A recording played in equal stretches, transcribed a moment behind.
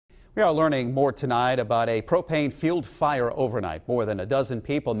We are learning more tonight about a propane-fueled fire overnight. More than a dozen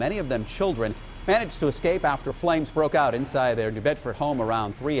people, many of them children, managed to escape after flames broke out inside their New Bedford home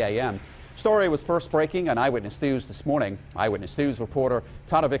around 3 a.m. Story was first breaking on Eyewitness News this morning. Eyewitness News reporter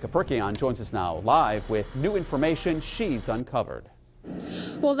Tadavika joins us now live with new information she's uncovered.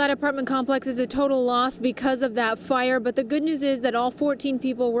 Well, that apartment complex is a total loss because of that fire, but the good news is that all 14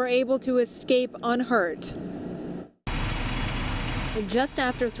 people were able to escape unhurt. Just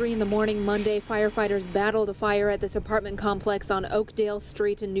after 3 in the morning Monday, firefighters battled a fire at this apartment complex on Oakdale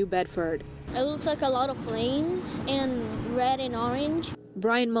Street in New Bedford. It looks like a lot of flames and red and orange.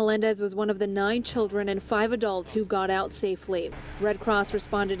 Brian Melendez was one of the 9 children and 5 adults who got out safely. Red Cross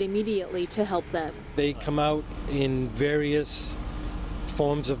responded immediately to help them. They come out in various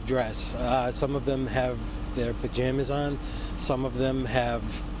forms of dress. Some of them have their pajamas on, some of them have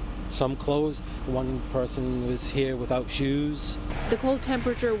some clothes. One person was here without shoes. The cold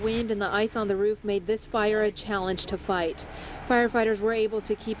temperature, wind, and the ice on the roof made this fire a challenge to fight. Firefighters were able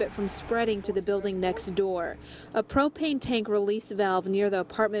to keep it from spreading to the building next door. A propane tank release valve near the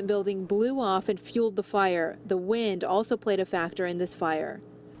apartment building blew off and fueled the fire. The wind also played a factor in this fire.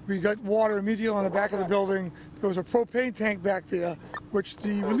 We got water immediately on the back of the building. There was a propane tank back there, which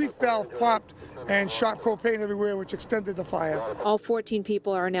the relief valve popped and shot propane everywhere, which extended the fire. All 14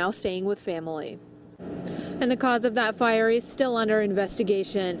 people are now staying with family. And the cause of that fire is still under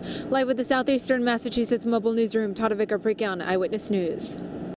investigation. Live with the Southeastern Massachusetts Mobile Newsroom, Tadavika, Eyewitness News.